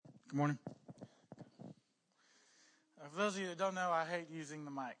Good morning. For those of you that don't know, I hate using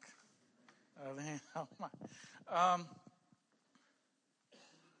the mic.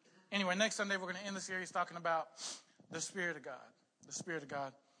 Anyway, next Sunday we're going to end the series talking about the Spirit of God. The Spirit of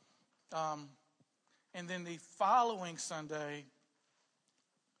God. And then the following Sunday,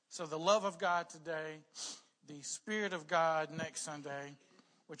 so the love of God today, the Spirit of God next Sunday,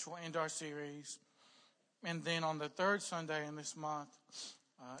 which will end our series. And then on the third Sunday in this month,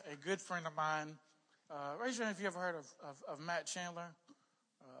 a good friend of mine, raise your hand if you ever heard of Matt Chandler,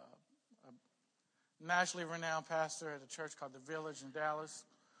 a nationally renowned pastor at a church called The Village in Dallas.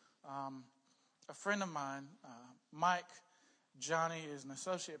 A friend of mine, Mike Johnny, is an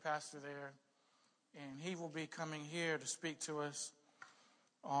associate pastor there, and he will be coming here to speak to us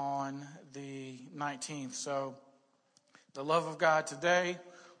on the 19th. So the love of God today,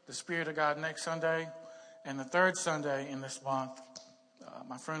 the Spirit of God next Sunday, and the third Sunday in this month,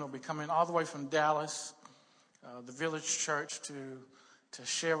 my friend will be coming all the way from Dallas, the Village Church, to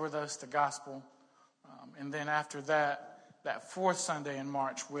share with us the gospel. And then after that fourth Sunday in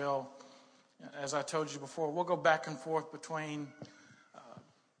March, we'll, as I told you before, we'll go back and forth between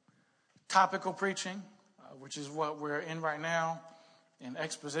topical preaching, which is what we're in right now, and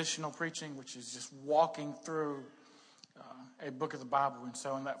expositional preaching, which is just walking through a book of the Bible. And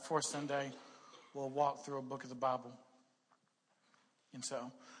so on that fourth Sunday, we'll walk through a book of the Bible. And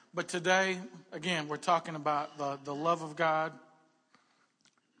so, but today, again, we're talking about the love of God,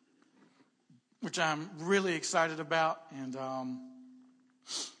 which I'm really excited about. And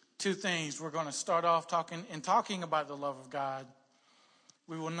two things. We're going to start off talking about the love of God.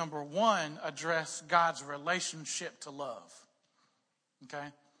 We will, number one, address God's relationship to love. Okay?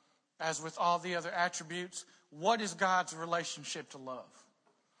 As with all the other attributes, what is God's relationship to love?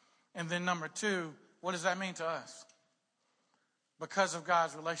 And then number two, what does that mean to us? Because of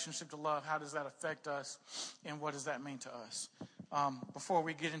God's relationship to love, how does that affect us, and what does that mean to us? Before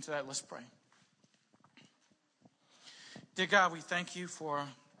we get into that, let's pray. Dear God, we thank you for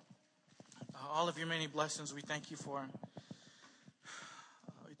all of your many blessings. We thank you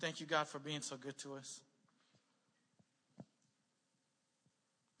God, for being so good to us.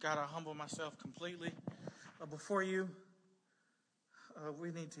 God, I humble myself completely before you. We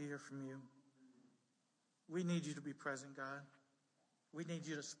need to hear from you. We need you to be present, God. We need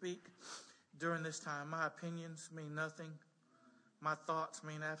you to speak during this time. My opinions mean nothing. My thoughts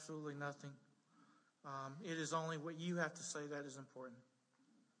mean absolutely nothing. It is only what you have to say that is important.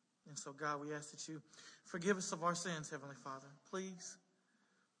 And so, God, we ask that you forgive us of our sins, Heavenly Father. Please,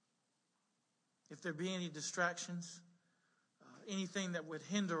 if there be any distractions, anything that would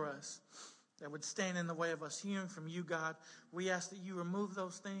hinder us, that would stand in the way of us hearing from you, God, we ask that you remove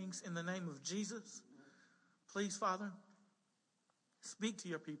those things in the name of Jesus. Please, Father, speak to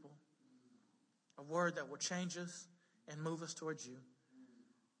your people a word that will change us and move us towards you.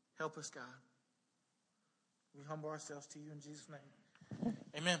 Help us, God. We humble ourselves to you in Jesus' name.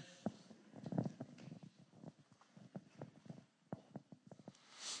 Amen.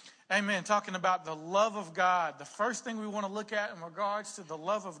 Amen. Talking about the love of God. The first thing we want to look at in regards to the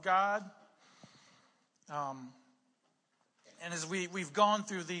love of God, and as we've gone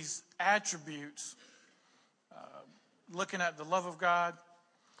through these attributes, looking at the love of God,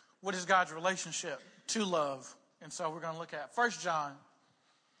 what is God's relationship to love? And so we're going to look at 1 John,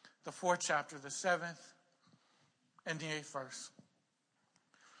 the 4th chapter, the 7th and the 8th verse.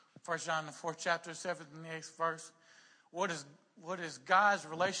 1 John, the 4th chapter, 7th and the 8th verse. What is God's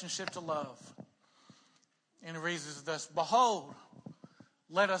relationship to love? And it reads thus: Behold,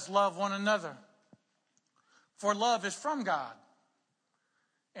 let us love one another, for love is from God.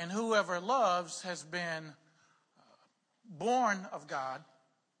 And whoever loves has been born of God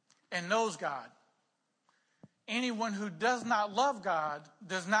and knows God. Anyone who does not love God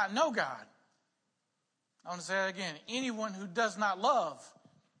does not know God. I want to say that again. Anyone who does not love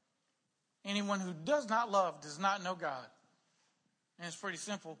does not know God. And it's pretty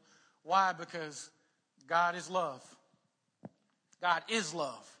simple. Why? Because God is love. God is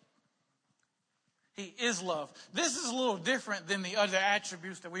love. He is love. This is a little different than the other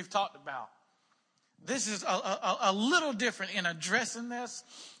attributes that we've talked about. This is a little different in addressing this.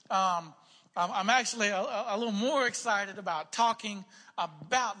 I'm actually a little more excited about talking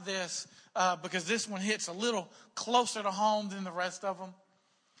about this because this one hits a little closer to home than the rest of them.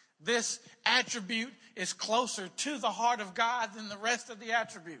 This attribute is closer to the heart of God than the rest of the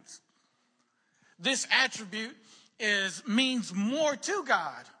attributes. This attribute means more to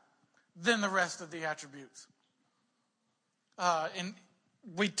God than the rest of the attributes. And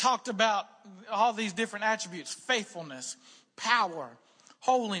we talked about all these different attributes: faithfulness, power,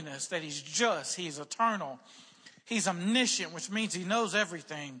 holiness, that he's just, he's eternal, he's omniscient, which means he knows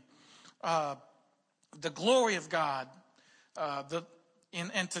everything. The glory of God,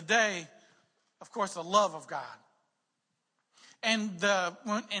 and today, of course, the love of God. And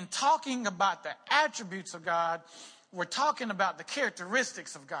in talking about the attributes of God, we're talking about the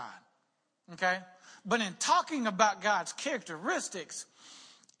characteristics of God. Okay? But in talking about God's characteristics,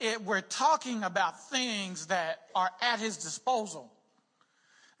 we're talking about things that are at his disposal.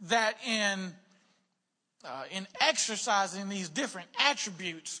 That in exercising these different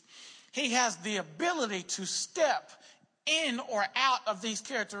attributes, he has the ability to step in or out of these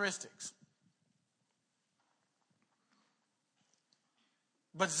characteristics.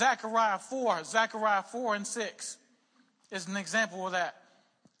 But Zechariah 4 and 6 is an example of that.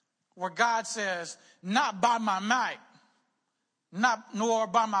 Where God says, not by my might, nor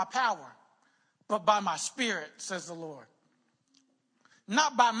by my power, but by my spirit, says the Lord.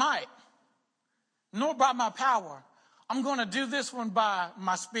 Not by might, nor by my power. I'm going to do this one by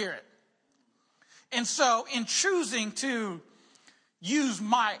my spirit. And so in choosing to use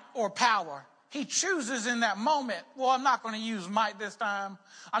might or power, he chooses in that moment, well, I'm not going to use might this time.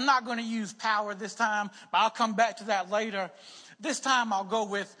 I'm not going to use power this time, but I'll come back to that later. This time I'll go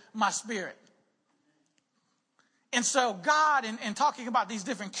with my spirit. And so God, in talking about these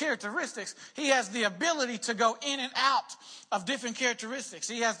different characteristics, he has the ability to go in and out of different characteristics.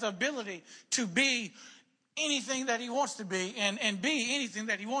 He has the ability to be anything that he wants to be and be anything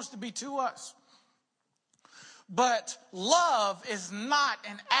that he wants to be to us. But love is not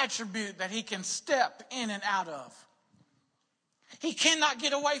an attribute that he can step in and out of. He cannot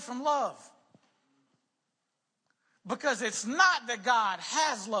get away from love. Because it's not that God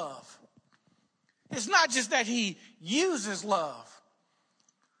has love. It's not just that he uses love.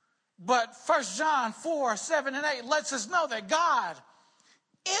 But 1 John 4, 7 and 8 lets us know that God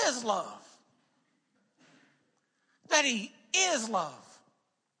is love. That he is love.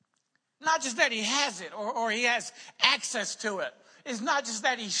 Not just that he has it or he has access to it. It's not just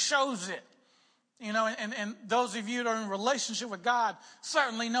that he shows it. You know, and those of you that are in relationship with God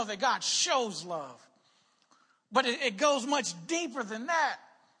certainly know that God shows love. But it goes much deeper than that.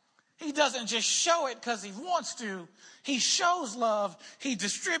 He doesn't just show it because he wants to. He shows love. He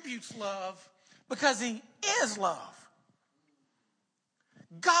distributes love because he is love.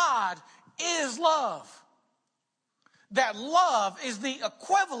 God is love. That love is the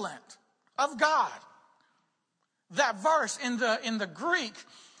equivalent of God. That verse in the Greek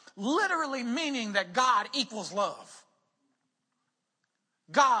literally meaning that God equals love.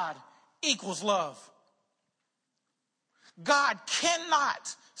 God equals love. God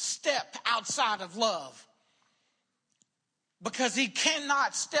cannot step outside of love because he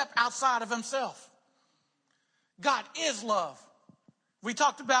cannot step outside of himself. God is love. We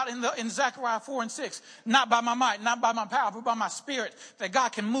talked about in Zechariah 4 and 6, not by my might, not by my power, but by my spirit, that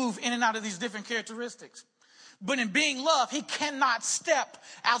God can move in and out of these different characteristics. But in being love, he cannot step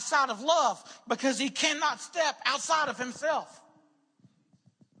outside of love because he cannot step outside of himself.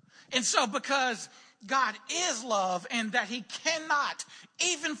 And so because God is love and that he cannot,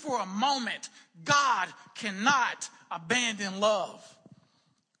 even for a moment, God cannot abandon love.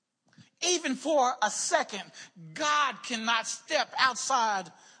 Even for a second, God cannot step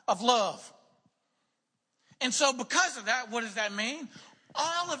outside of love. And so because of that, what does that mean?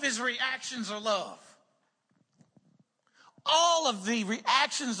 All of his reactions are love. All of the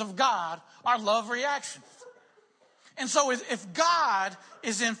reactions of God are love reactions. And so if God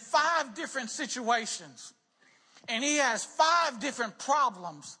is in 5 different situations and he has 5 different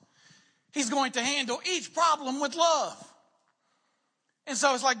problems, he's going to handle each problem with love. And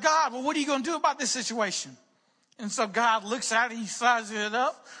so it's like, God, well, what are you going to do about this situation? And so God looks at it, he sizes it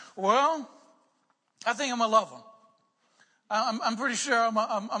up. Well, I think I'm going to love him. I'm pretty sure I'm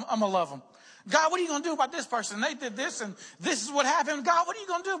going to love him. God, what are you going to do about this person? They did this and this is what happened. God, what are you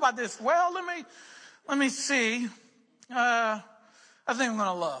going to do about this? Well, let me see. I think I'm going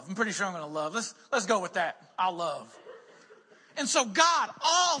to love. I'm pretty sure I'm going to love. Let's go with that. I'll love. And so God,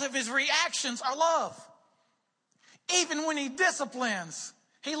 all of his reactions are love. Even when he disciplines,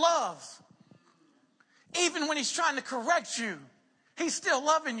 he loves. Even when he's trying to correct you, he's still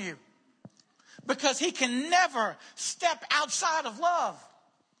loving you. Because he can never step outside of love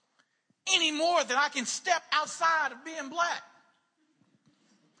any more than I can step outside of being black.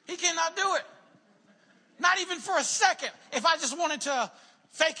 He cannot do it. Not even for a second. If I just wanted to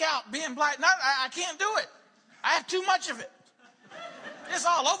fake out being black, I can't do it. I have too much of it. It's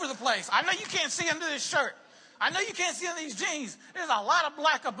all over the place. I know you can't see under this shirt. I know you can't see under these jeans. There's a lot of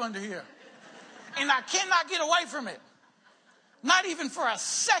black up under here. And I cannot get away from it. Not even for a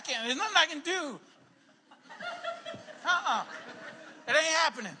second. There's nothing I can do. It ain't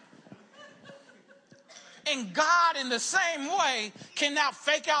happening. And God, in the same way, cannot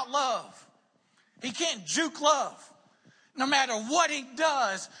fake out love. He can't juke love. No matter what he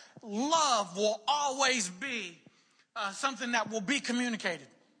does, love will always be something that will be communicated.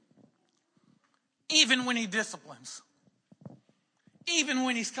 Even when he disciplines. Even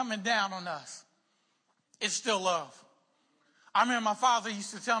when he's coming down on us. It's still love. I remember my father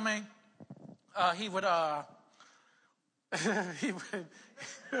used to tell me, he would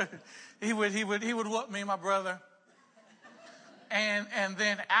whoop me and my brother. And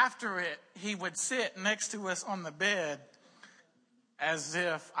then after it, he would sit next to us on the bed as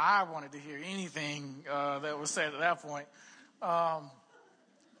if I wanted to hear anything that was said at that point.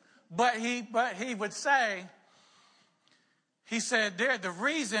 But he would say, he said, Derek, the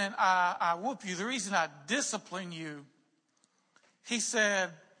reason I whoop you, the reason I discipline you, he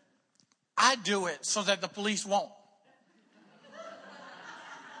said, I do it so that the police won't.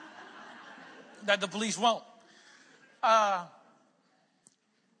 That the police won't.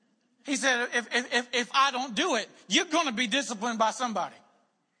 He said, if I don't do it, you're going to be disciplined by somebody.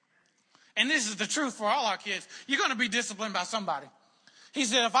 And this is the truth for all our kids. You're going to be disciplined by somebody. He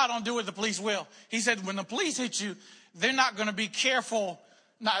said, if I don't do it, the police will. He said, when the police hit you, they're not going to be careful.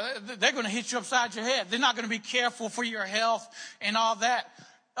 No, they're going to hit you upside your head. They're not going to be careful for your health and all that.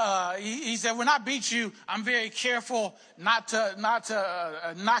 He said, when I beat you, I'm very careful not to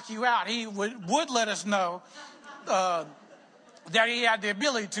knock you out. He would let us know that he had the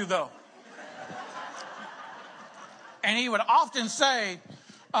ability to, though. And he would often say,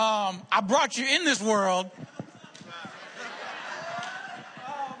 I brought you in this world.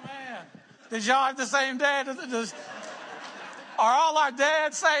 Oh, man. Did y'all have the same dad? Are all our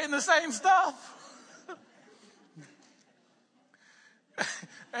dads saying the same stuff?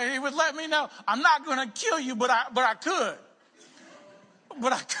 And he would let me know, I'm not going to kill you, but I could.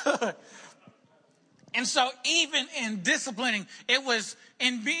 But I could. And so even in disciplining, it was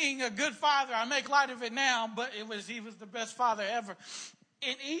in being a good father. I make light of it now, but he was the best father ever.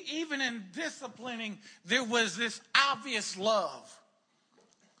 And even in disciplining, there was this obvious love.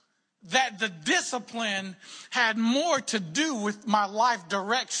 That the discipline had more to do with my life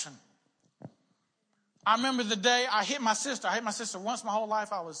direction. I remember the day I hit my sister. I hit my sister once my whole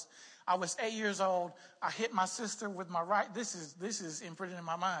life. I was 8 years old. I hit my sister with my right. This is imprinted in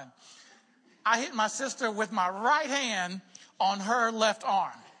my mind. I hit my sister with my right hand on her left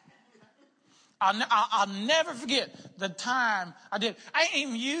arm. I'll never forget the time I did. I didn't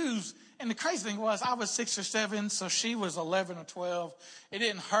even use, and the crazy thing was I was 6 or 7, so she was 11 or 12. It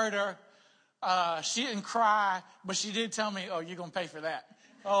didn't hurt her. She didn't cry, but she did tell me, oh, you're going to pay for that.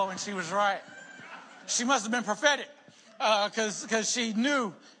 Oh, and she was right. She must have been prophetic because she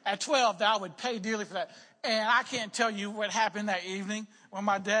knew at 12 that I would pay dearly for that. And I can't tell you what happened that evening when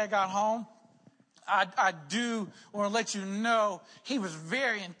my dad got home. I do want to let you know he was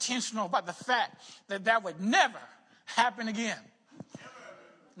very intentional about the fact that would never happen again.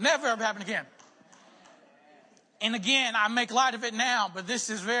 Never ever happen again. And again, I make light of it now, but this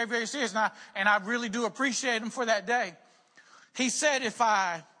is very, very serious. And I really do appreciate him for that day. He said, if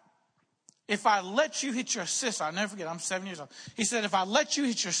I let you hit your sister, I'll never forget, I'm 7 years old. He said, if I let you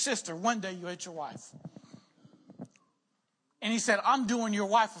hit your sister, one day you'll hit your wife. And he said, I'm doing your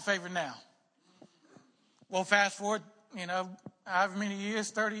wife a favor now. Well, fast forward, however many years,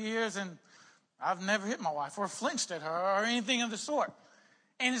 30 years, and I've never hit my wife or flinched at her or anything of the sort.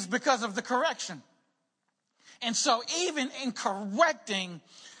 And it's because of the correction. And so even in correcting,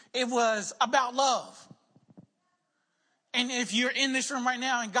 it was about love. And if you're in this room right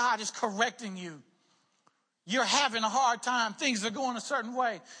now and God is correcting you, you're having a hard time, things are going a certain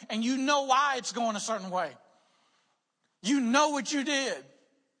way, and you know why it's going a certain way. You know what you did.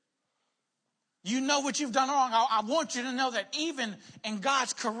 You know what you've done wrong. I want you to know that even in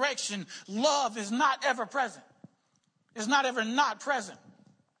God's correction, love is not ever present. It's not ever not present.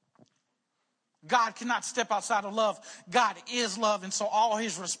 God cannot step outside of love. God is love, and so all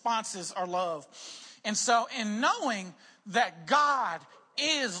his responses are love. And so in knowing that God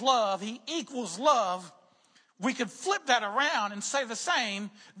is love, he equals love, we could flip that around and say the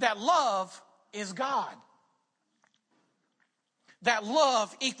same, that love is God. That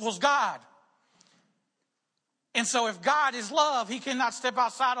love equals God. And so if God is love, he cannot step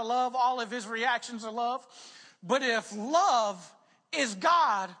outside of love. All of his reactions are love. But if love is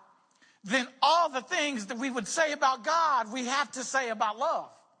God, then all the things that we would say about God, we have to say about love.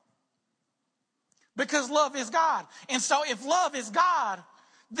 Because love is God. And so if love is God,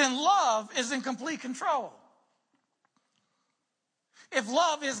 then love is in complete control. If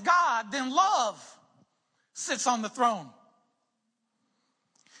love is God, then love sits on the throne.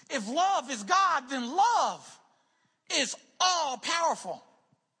 If love is God, then love is all powerful.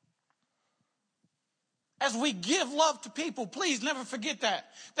 As we give love to people, please never forget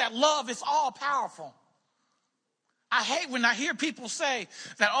that love is all powerful. I hate when I hear people say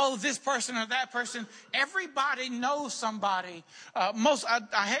that, oh, this person or that person, everybody knows somebody.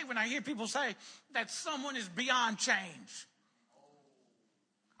 I hate when I hear people say that someone is beyond change.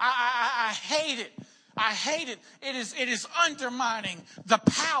 I hate it. I hate it. It is undermining the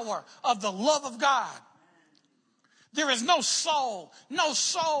power of the love of God. There is no soul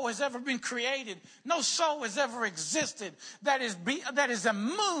has ever been created. No soul has ever existed that is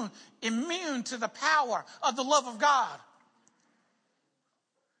immune to the power of the love of God.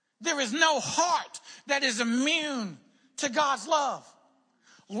 There is no heart that is immune to God's love.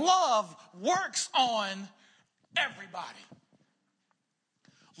 Love works on everybody.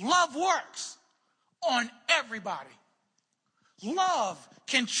 Love works on everybody. Love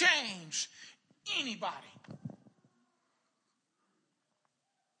can change anybody.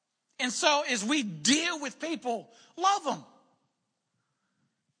 And so as we deal with people, love them.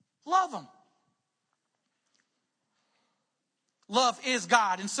 Love them. Love is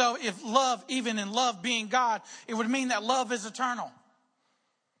God. And so if love, even in love being God, it would mean that love is eternal.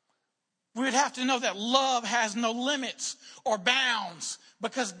 We would have to know that love has no limits or bounds,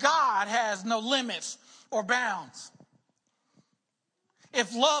 because God has no limits or bounds.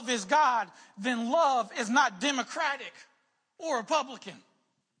 If love is God, then love is not Democratic or Republican,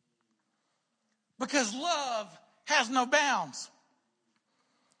 because love has no bounds.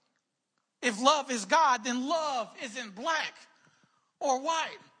 If love is God, then love isn't black or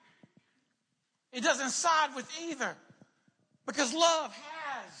white. It doesn't side with either, because love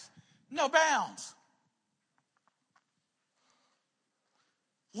has no bounds.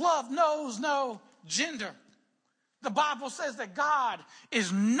 Love knows no gender. The Bible says that God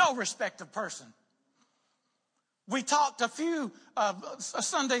is no respecter of person. We talked a few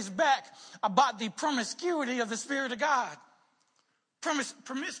Sundays back about the promiscuity of the Spirit of God.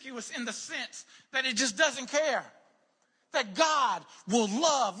 Promiscuous in the sense that it just doesn't care. That God will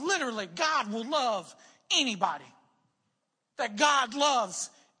love, literally, God will love anybody. That God loves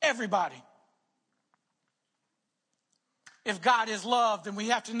everybody. If God is love, then we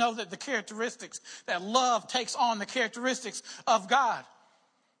have to know that the characteristics, that love takes on the characteristics of God.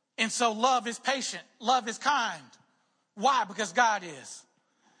 And so love is patient. Love is kind. Why? Because God is.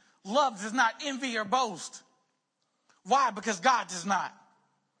 Love does not envy or boast. Why? Because God does not.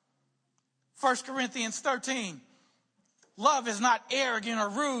 1 Corinthians 13. Love is not arrogant or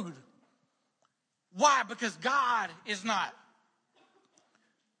rude. Why? Because God is not.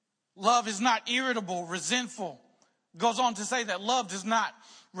 Love is not irritable, resentful. Goes on to say that love does not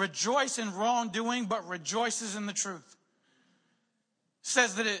rejoice in wrongdoing, but rejoices in the truth.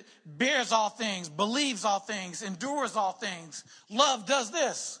 Says that it bears all things, believes all things, endures all things. Love does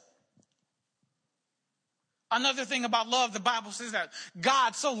this. Another thing about love, the Bible says that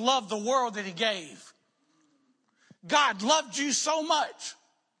God so loved the world that he gave. God loved you so much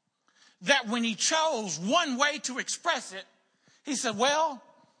that when he chose one way to express it, he said, well,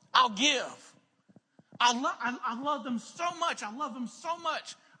 I'll give. I love them so much. I love them so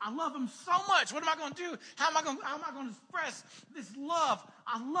much. I love them so much. What am I going to do? How am I going to express this love?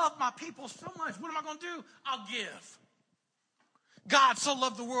 I love my people so much. What am I going to do? I'll give. God so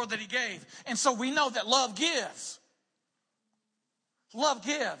loved the world that he gave. And so we know that love gives. Love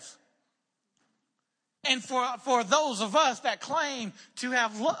gives. And for those of us that claim to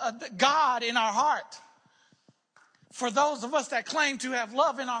have God in our heart, for those of us that claim to have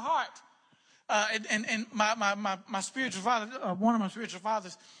love in our heart, and my spiritual father, one of my spiritual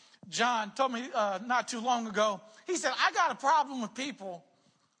fathers, John, told me not too long ago, he said, I got a problem with people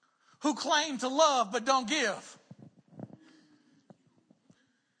who claim to love but don't give.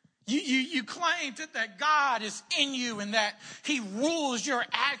 You claim that God is in you and that he rules your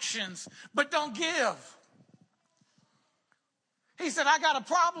actions, but don't give. He said, I got a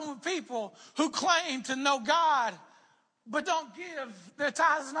problem with people who claim to know God, but don't give their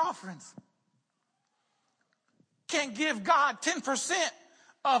tithes and offerings. Can't give God 10%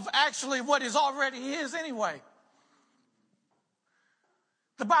 of actually what is already his anyway.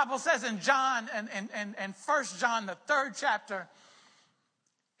 The Bible says in John and 1 John, the 3rd chapter,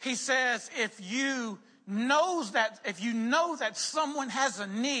 he says, if you know that someone has a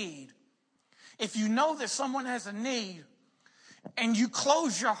need, and you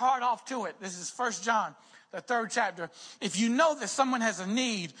close your heart off to it, this is 1 John, the 3rd chapter. If you know that someone has a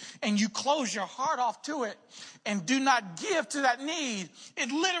need and you close your heart off to it and do not give to that need,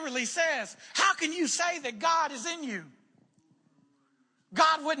 it literally says, how can you say that God is in you?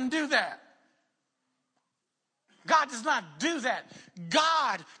 God wouldn't do that. God does not do that.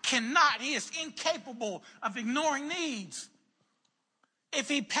 God cannot. He is incapable of ignoring needs. If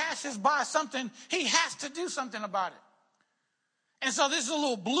he passes by something, he has to do something about it. And so this is a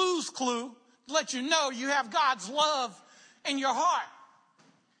little blues clue to let you know you have God's love in your heart,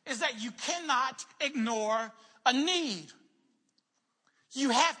 is that you cannot ignore a need. You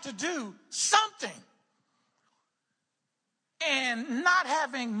have to do something. And not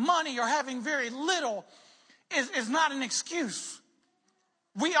having money or having very little is not an excuse.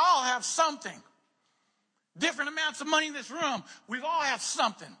 We all have something. Different amounts of money in this room. We all have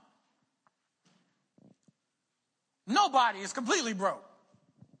something. Nobody is completely broke.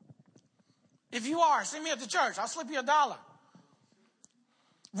 If you are, see me at the church. I'll slip you $1.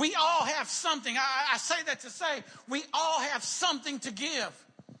 We all have something. I say that to say we all have something to give.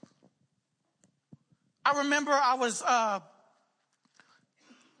 I remember I was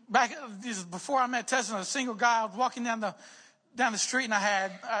back, this is before I met Tessa, a single guy. I was walking down the street, and I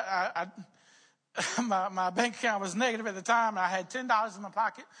had my bank account was negative at the time, and I had $10 in my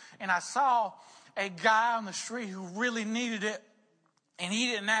pocket, and I saw a guy on the street who really needed it, and he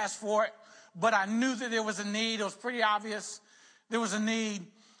didn't ask for it, but I knew that there was a need. It was pretty obvious there was a need.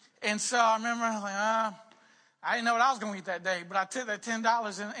 And so I remember, I didn't know what I was going to eat that day, but I took that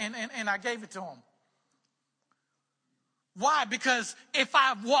 $10 and I gave it to him. Why? Because if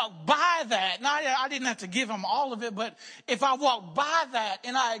I walked by that, now I didn't have to give him all of it, but if I walk by that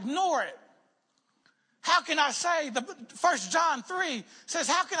and I ignore it, how can I say, 1 John 3 says,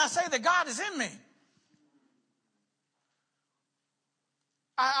 how can I say that God is in me?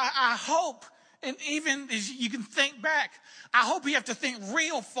 I hope, and even as you can think back, I hope you have to think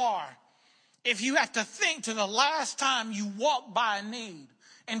real far. If you have to think to the last time you walked by a need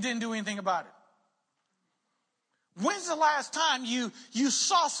and didn't do anything about it. When's the last time you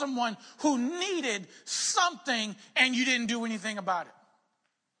saw someone who needed something and you didn't do anything about it?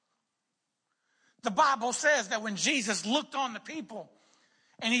 The Bible says that when Jesus looked on the people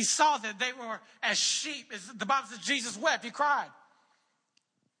and he saw that they were as sheep, the Bible says Jesus wept, he cried.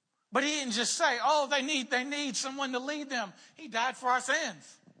 But he didn't just say, oh, they need someone to lead them. He died for our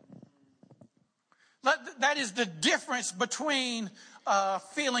sins. That is the difference between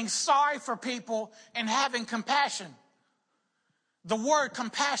feeling sorry for people and having compassion. The word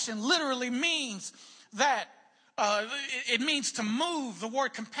compassion literally means that it means to move. The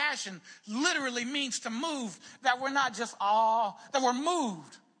word compassion literally means to move, that we're not just that we're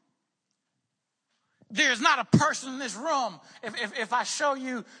moved. There's not a person in this room. If I show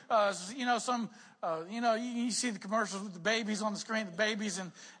you, you see the commercials with the babies on the screen, the babies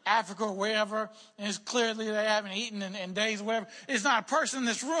in Africa or wherever, and it's clearly they haven't eaten in days or whatever. There's not a person in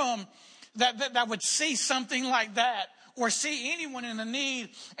this room that would see something like that or see anyone in a need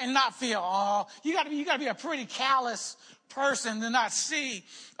and not feel, you got to be a pretty callous person to not see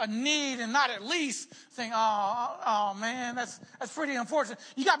a need and not at least think, man, that's pretty unfortunate.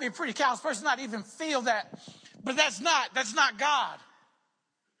 You got to be a pretty callous person, not even feel that. But that's not God.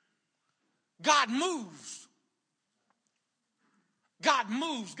 God moves. God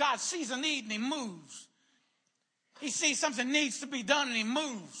moves. God sees a need and he moves. He sees something needs to be done and he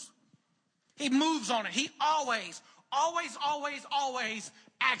moves. He moves on it. He always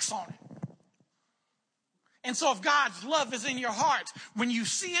acts on it. And so if God's love is in your heart, when you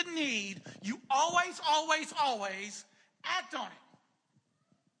see a need, you always act on it.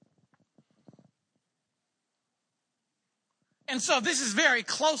 And so this is very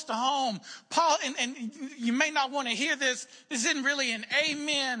close to home. Paul, and you may not want to hear this. This isn't really an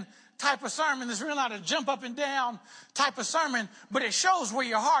amen type of sermon. This is really not a jump up and down type of sermon, but it shows where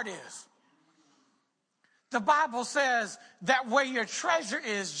your heart is. The Bible says that where your treasure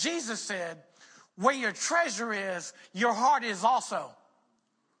is, Jesus said, where your treasure is, your heart is also.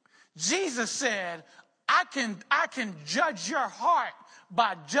 Jesus said, I can judge your heart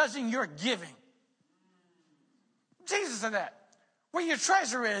by judging your giving. Jesus said that. Where your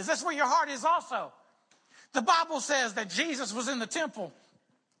treasure is, that's where your heart is also. The Bible says that Jesus was in the temple.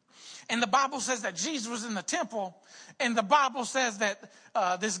 And the Bible says that Jesus was in the temple. And the Bible says that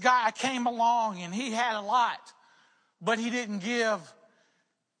this guy came along and he had a lot, but he didn't give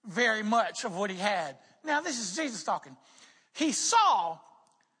very much of what he had. Now, this is Jesus talking. He saw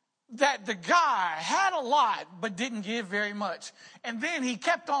that the guy had a lot, but didn't give very much. And then he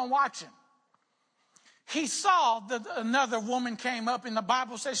kept on watching. He saw that another woman came up, and the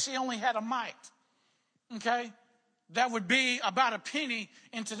Bible says she only had a mite. Okay? That would be about a penny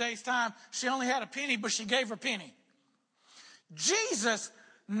in today's time. She only had a penny, but she gave her penny. Jesus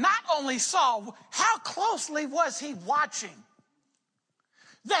not only saw, how closely was he watching?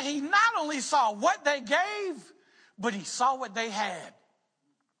 That he not only saw what they gave, but he saw what they had.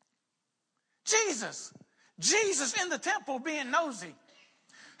 Jesus in the temple being nosy.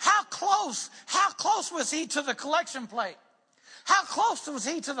 How close was he to the collection plate? How close was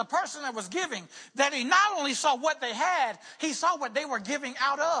he to the person that was giving? That he not only saw what they had, he saw what they were giving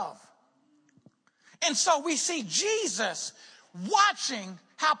out of. And so we see Jesus watching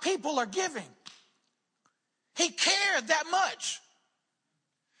how people are giving. He cared that much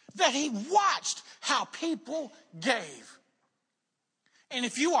that he watched how people gave. And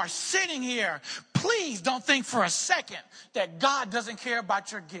if you are sitting here, please don't think for a second that God doesn't care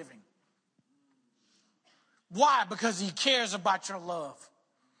about your giving. Why? Because he cares about your love.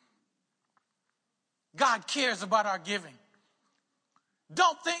 God cares about our giving.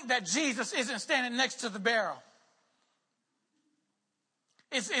 Don't think that Jesus isn't standing next to the barrel.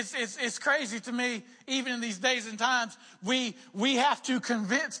 It's crazy to me, even in these days and times, we have to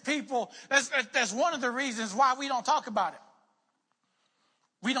convince people. That's one of the reasons why we don't talk about it.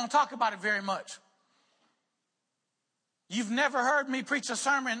 We don't talk about it very much. You've never heard me preach a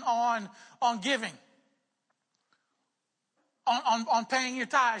sermon on giving, on paying your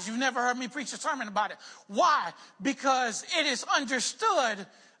tithes. You've never heard me preach a sermon about it. Why? Because it is understood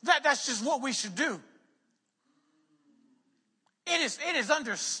that that's just what we should do. It is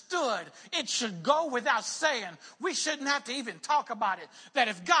understood. It should go without saying. We shouldn't have to even talk about it. That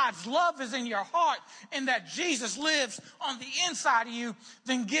if God's love is in your heart and that Jesus lives on the inside of you,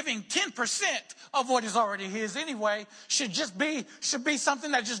 then giving 10% of what is already his anyway should be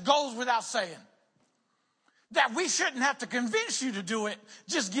something that just goes without saying. That we shouldn't have to convince you to do it,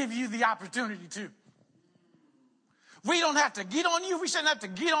 just give you the opportunity to. We don't have to get on you. We shouldn't have to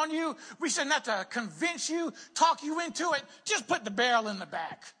get on you. We shouldn't have to convince you, talk you into it. Just put the barrel in the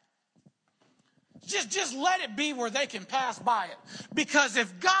back. Just let it be where they can pass by it. Because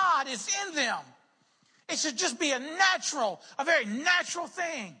if God is in them, it should just be a very natural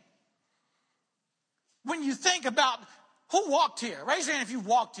thing. When you think about who walked here, raise your hand if you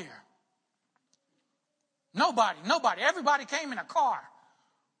walked here. Nobody. Everybody came in a car.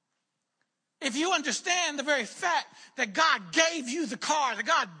 If you understand the very fact that God gave you the car, that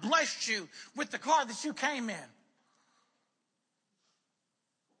God blessed you with the car that you came in,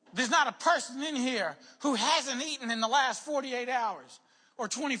 there's not a person in here who hasn't eaten in the last 48 hours or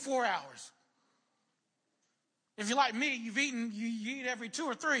 24 hours. If you're like me, you eat every 2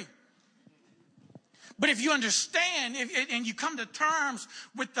 or 3. But if you understand and you come to terms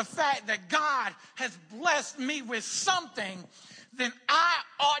with the fact that God has blessed me with something, then I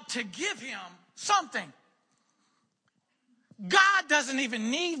ought to give him something. God doesn't even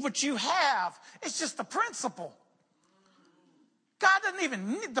need what you have. It's just the principle. God doesn't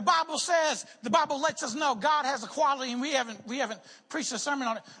even need, the Bible lets us know God has a quality, and we haven't preached a sermon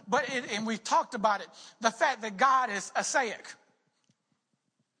on it, and we've talked about it. The fact that God is aseity.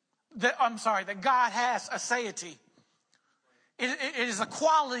 That God has aseity. It is a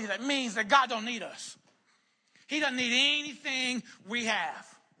quality that means that God don't need us. He doesn't need anything we have.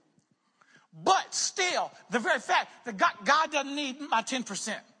 But still, the very fact that God doesn't need my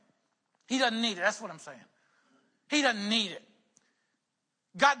 10%. He doesn't need it. That's what I'm saying. He doesn't need it.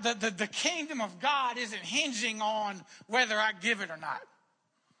 God, the kingdom of God isn't hinging on whether I give it or not.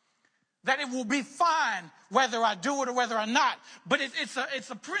 That it will be fine whether I do it or whether I'm not. But it's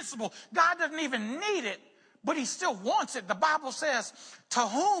a principle. God doesn't even need it, but he still wants it. The Bible says, to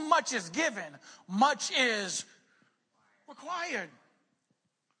whom much is given, much is required.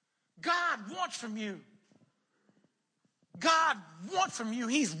 God wants from you. God wants from you.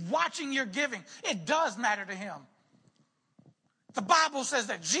 He's watching your giving. It does matter to him. The Bible says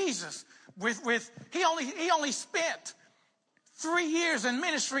that Jesus, he only spent 3 years in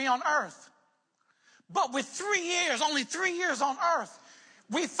ministry on earth. But with only 3 years on earth,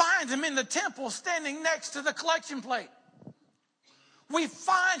 we find him in the temple standing next to the collection plate. We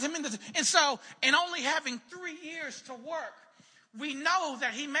find him and only having 3 years to work, we know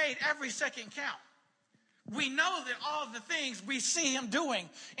that he made every second count. We know that all of the things we see him doing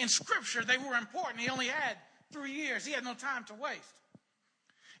in Scripture, they were important. He only had 3 years. He had no time to waste.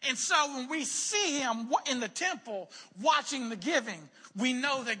 And so when we see him in the temple watching the giving, we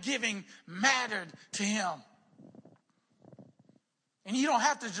know that giving mattered to him. And you don't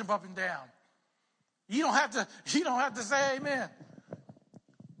have to jump up and down. You don't have to say amen.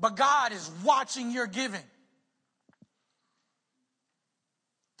 But God is watching your giving.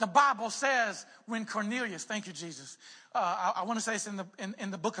 The Bible says when Cornelius, thank you, Jesus. I want to say this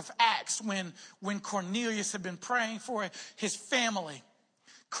in the book of Acts, when Cornelius had been praying for his family.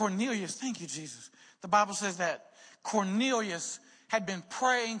 Cornelius, thank you, Jesus. The Bible says that Cornelius had been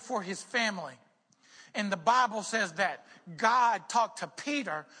praying for his family. And the Bible says that God talked to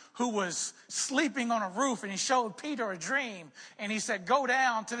Peter, who was sleeping on a roof, and he showed Peter a dream. And he said, go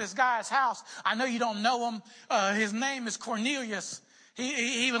down to this guy's house. I know you don't know him. His name is Cornelius.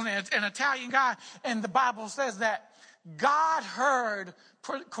 He was an Italian guy. And the Bible says that God heard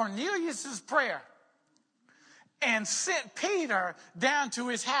Cornelius' prayer and sent Peter down to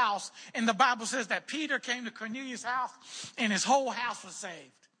his house. And the Bible says that Peter came to Cornelius' house and his whole house was saved.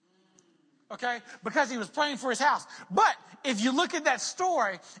 Okay? Because he was praying for his house. But if you look at that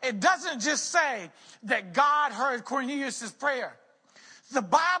story, it doesn't just say that God heard Cornelius' prayer. The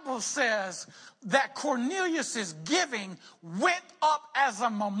Bible says that Cornelius' giving went up as a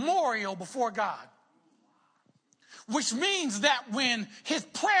memorial before God. Which means that when his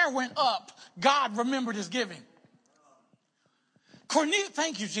prayer went up, God remembered his giving. Cornelius,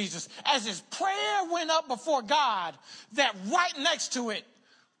 thank you, Jesus. As his prayer went up before God, that right next to it,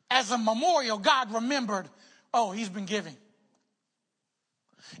 as a memorial, God remembered, oh, he's been giving.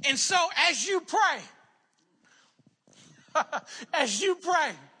 And so as you pray,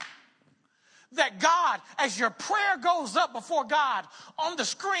 that God, as your prayer goes up before God on the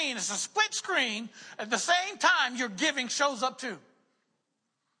screen, it's a split screen, at the same time your giving shows up too.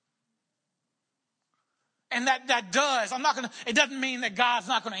 And that does, it doesn't mean that God's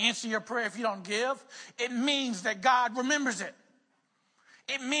not going to answer your prayer if you don't give. It means that God remembers it.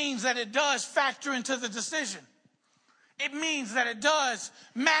 It means that it does factor into the decision. It means that it does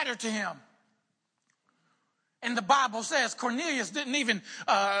matter to him. And the Bible says Cornelius didn't even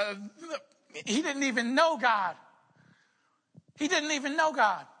know God. He didn't even know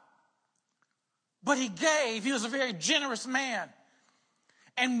God. But he gave. He was a very generous man.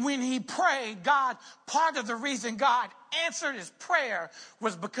 And when he prayed, part of the reason God answered his prayer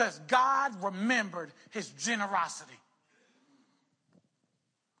was because God remembered his generosity.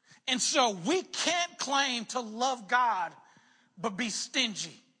 And so we can't claim to love God, but be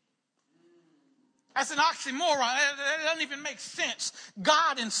stingy. That's an oxymoron. That doesn't even make sense.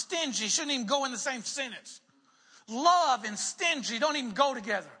 God and stingy shouldn't even go in the same sentence. Love and stingy don't even go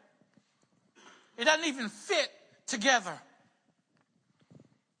together. It doesn't even fit together.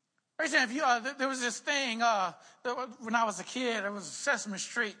 For example, there was this thing when I was a kid. It was Sesame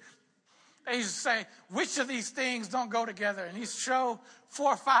Street. They used to say, which of these things don't go together? And he used to show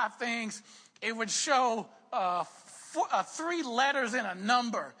 4 or 5 things. It would show 3 letters and a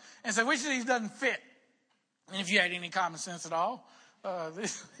number. And say, which of these doesn't fit? And if you had any common sense at all,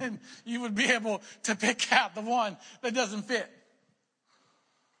 you would be able to pick out the one that doesn't fit.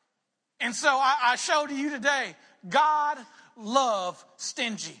 And so I show to you today, God love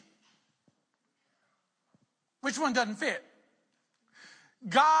stingy. Which one doesn't fit?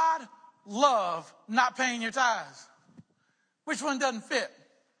 God love not paying your tithes. Which one doesn't fit?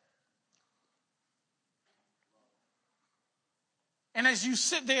 And as you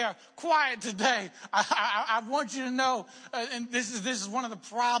sit there quiet today, I want you to know, and this is one of the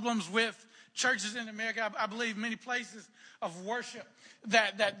problems with churches in America, I believe many places of worship,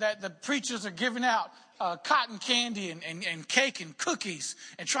 that the preachers are giving out cotton candy and cake and cookies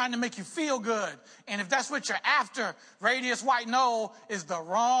and trying to make you feel good. And if that's what you're after, Radius White Knoll is the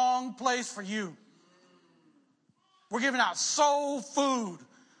wrong place for you. We're giving out soul food,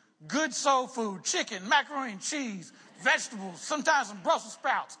 good soul food, chicken, macaroni and cheese, vegetables, sometimes some Brussels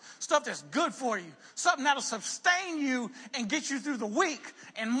sprouts, stuff that's good for you, something that'll sustain you and get you through the week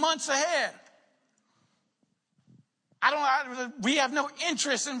and months ahead. We have no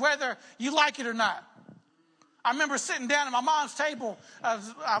interest in whether you like it or not. I remember sitting down at my mom's table.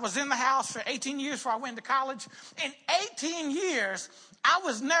 I was in the house for 18 years before I went to college. In 18 years, I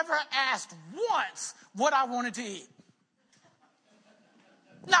was never asked once what I wanted to eat.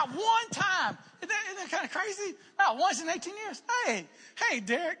 Not one time. Isn't that kind of crazy? Not once in 18 years. Hey,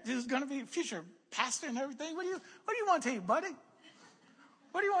 Derek, who's going to be a future pastor and everything. What do you want to eat, buddy?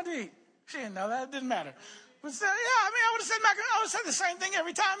 What do you want to eat? She didn't know that. It didn't matter. But I would have said macaroni. I would have said the same thing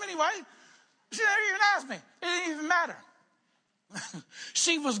every time anyway. She never even asked me. It didn't even matter.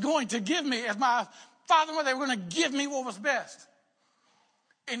 She was going to give me, as my father and mother, they were going to give me what was best.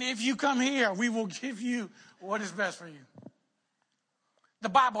 And if you come here, we will give you what is best for you. The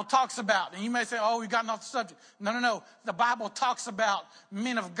Bible talks about, and you may say, oh, we've gotten off the subject. No. The Bible talks about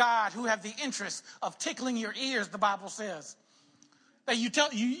men of God who have the interest of tickling your ears, the Bible says.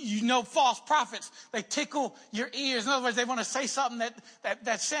 that you know false prophets. They tickle your ears. In other words, they want to say something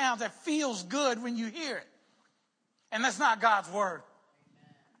that sounds, that feels good when you hear it. And that's not God's word.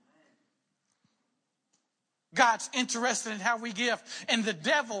 God's interested in how we give. And the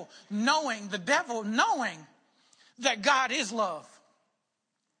devil knowing that God is love.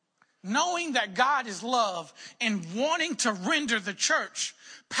 Knowing that God is love and wanting to render the church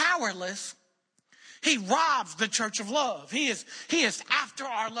powerless, he robs the church of love. He is after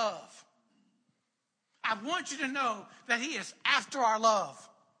our love. I want you to know that he is after our love.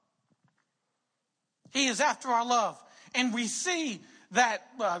 He is after our love. And we see that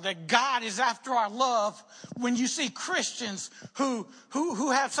God is after our love when you see Christians who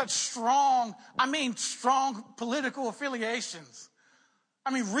have such strong political affiliations.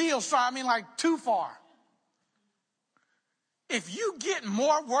 Real strong. Like too far. If you get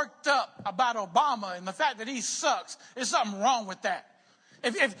more worked up about Obama and the fact that he sucks, there's something wrong with that.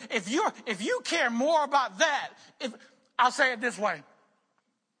 If you care more about that, I'll say it this way.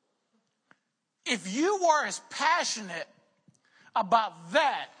 If you were as passionate about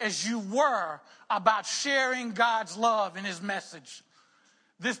that as you were about sharing God's love and his message,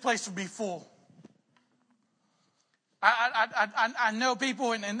 this place would be full. I know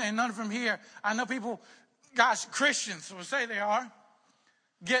people, and none of them here, I know people, gosh, Christians will say they are,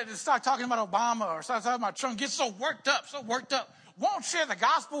 start talking about Obama or start talking about Trump, get so worked up, won't share the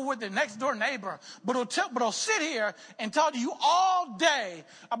gospel with their next door neighbor, but will sit here and talk to you all day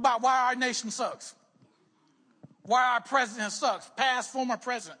about why our nation sucks. Why our president sucks, past, former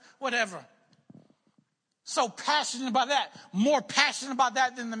president, whatever. So passionate about that, more passionate about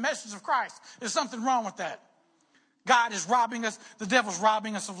that than the message of Christ. There's something wrong with that. God is robbing us, the devil's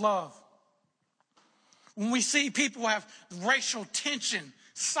robbing us of love. When we see people have racial tension,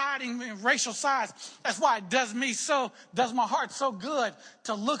 siding racial sides, that's why it does my heart so good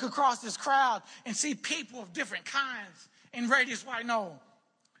to look across this crowd and see people of different kinds in radius wide. No.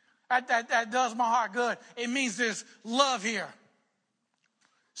 That does my heart good. It means there's love here.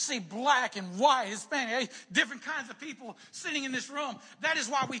 See black and white, Hispanic, different kinds of people sitting in this room. That is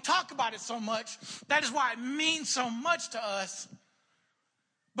why we talk about it so much. That is why it means so much to us.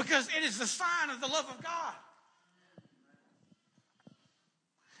 Because it is the sign of the love of God.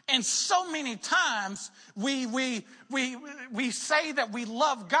 And so many times we say that we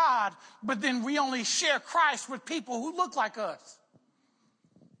love God, but then we only share Christ with people who look like us.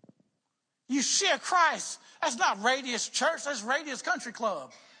 You share Christ. That's not Radius Church. That's Radius Country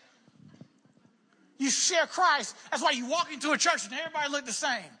Club. You share Christ. That's why you walk into a church and everybody look the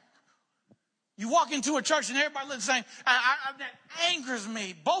same. You walk into a church and everybody look the same. That angers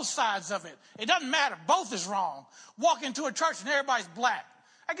me. Both sides of it. It doesn't matter. Both is wrong. Walk into a church and everybody's black.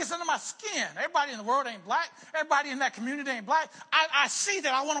 I gets under my skin. Everybody in the world ain't black. Everybody in that community ain't black. I see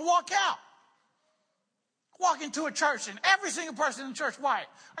that. I want to walk out. Walk into a church and every single person in the church white.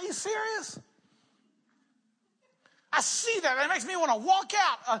 Are you serious? I see that. It makes me want to walk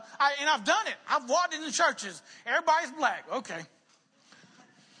out. And I've done it. I've walked into churches. Everybody's black. Okay.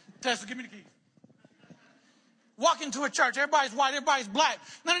 Tessa, give me the keys. Walk into a church. Everybody's white. Everybody's black.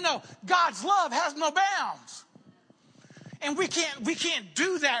 No. God's love has no bounds. And we can't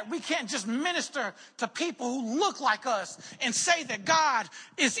do that. We can't just minister to people who look like us and say that God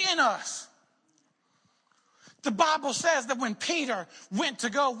is in us. The Bible says that when Peter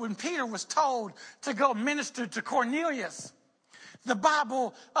was told to go minister to Cornelius, the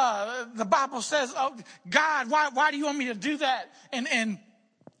Bible says, "Oh, God, why do you want me to do that?" And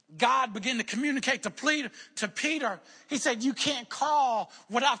God began to communicate to Peter. He said, "You can't call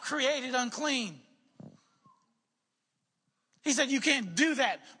what I've created unclean." He said, "You can't do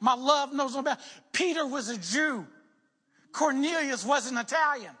that. My love knows no bounds." Peter was a Jew. Cornelius was an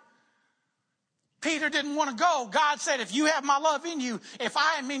Italian. Peter didn't want to go. God said, if you have my love in you, if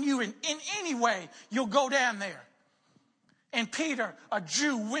I am in you in any way, you'll go down there. And Peter, a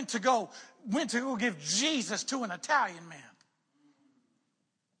Jew, went to go give Jesus to an Italian man.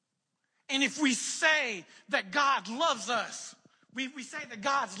 And if we say that God loves us, we say that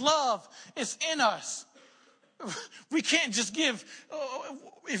God's love is in us. We can't just give,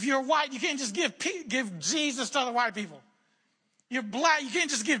 if you're white, you can't just give Jesus to other white people. You're black, you can't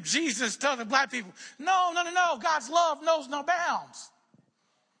just give Jesus to other black people. No. God's love knows no bounds.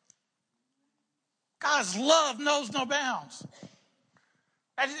 God's love knows no bounds.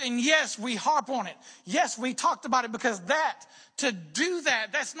 And yes, we harp on it. Yes, we talked about it because to do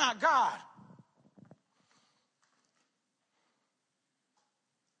that, that's not God.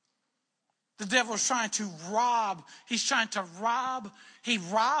 The devil's trying to rob. He's trying to rob. He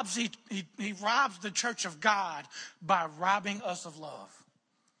robs the church of God by robbing us of love.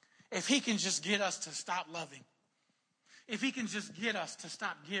 If he can just get us to stop loving. If he can just get us to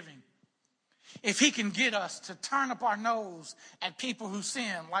stop giving. If he can get us to turn up our nose at people who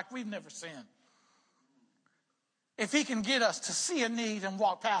sin like we've never sinned. If he can get us to see a need and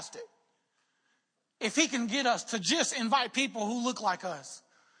walk past it. If he can get us to just invite people who look like us.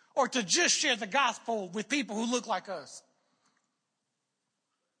 Or to just share the gospel with people who look like us.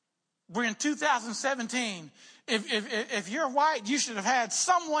 We're in 2017. If you're white, you should have had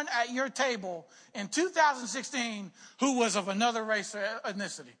someone at your table in 2016 who was of another race or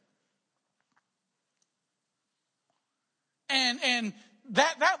ethnicity. And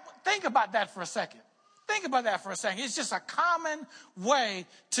that think about that for a second. Think about that for a second. It's just a common way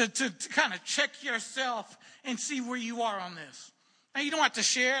to kind of check yourself and see where you are on this. Now, you don't have to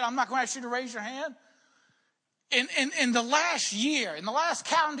share it. I'm not going to ask you to raise your hand. In the last year, in the last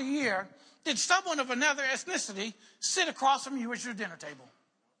calendar year, did someone of another ethnicity sit across from you at your dinner table?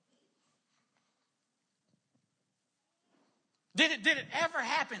 Did it ever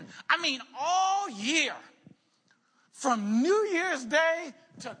happen? I mean, all year, from New Year's Day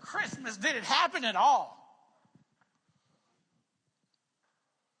to Christmas, did it happen at all?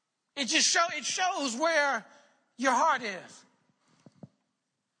 It shows where your heart is.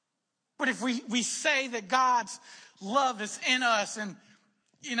 But if we say that God's love is in us and,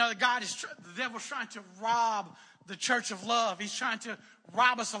 the devil's trying to rob the church of love. He's trying to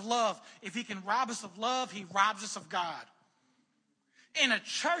rob us of love. If he can rob us of love, he robs us of God. In a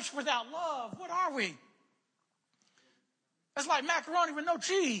church without love, what are we? It's like macaroni with no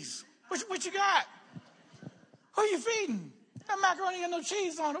cheese. What you got? Who you feeding? That macaroni got no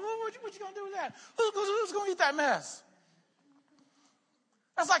cheese on it. What you going to do with that? Who's going to eat that mess?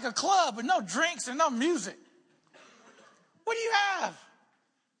 That's like a club with no drinks and no music. What do you have?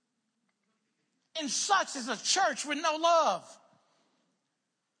 And such is a church with no love.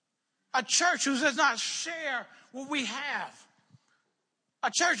 A church who does not share what we have. A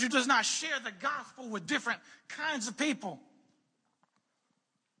church who does not share the gospel with different kinds of people.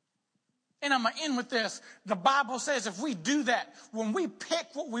 And I'm going to end with this. The Bible says if we do that, when we pick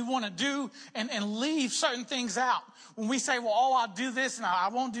what we want to do and leave certain things out, when we say, well, I'll do this and I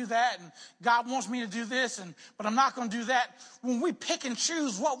won't do that, and God wants me to do this, but I'm not going to do that. When we pick and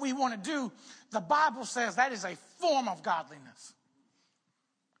choose what we want to do, the Bible says that is a form of godliness.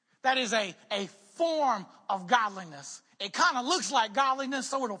 That is a form of godliness. It kind of looks like godliness,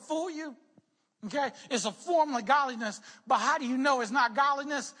 so it'll fool you. Okay, it's a form of godliness, but how do you know it's not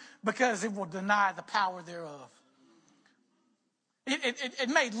godliness? Because it will deny the power thereof. It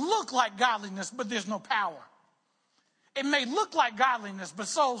may look like godliness, but there's no power. It may look like godliness, but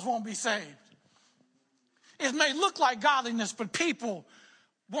souls won't be saved. It may look like godliness, but people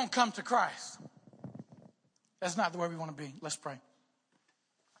won't come to Christ. That's not the way we want to be. Let's pray.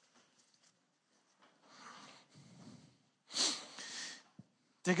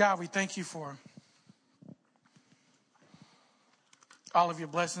 Dear God, we thank you for all of your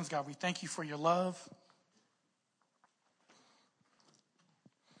blessings. God, we thank you for your love.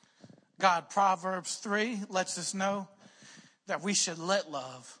 God, Proverbs 3 lets us know that we should let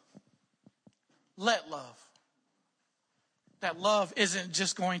love. Let love. That love isn't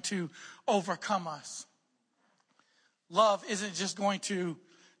just going to overcome us. Love isn't just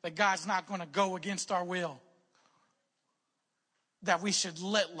that God's not going to go against our will. That we should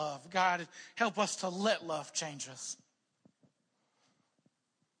let love. God, help us to let love change us.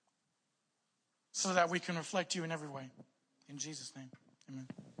 So that we can reflect you in every way. In Jesus' name, amen.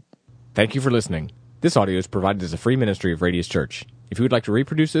 Thank you for listening. This audio is provided as a free ministry of Radius Church. If you would like to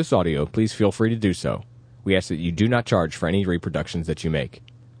reproduce this audio, please feel free to do so. We ask that you do not charge for any reproductions that you make.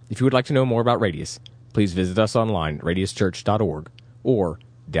 If you would like to know more about Radius, please visit us online at radiuschurch.org or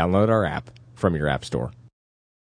download our app from your app store.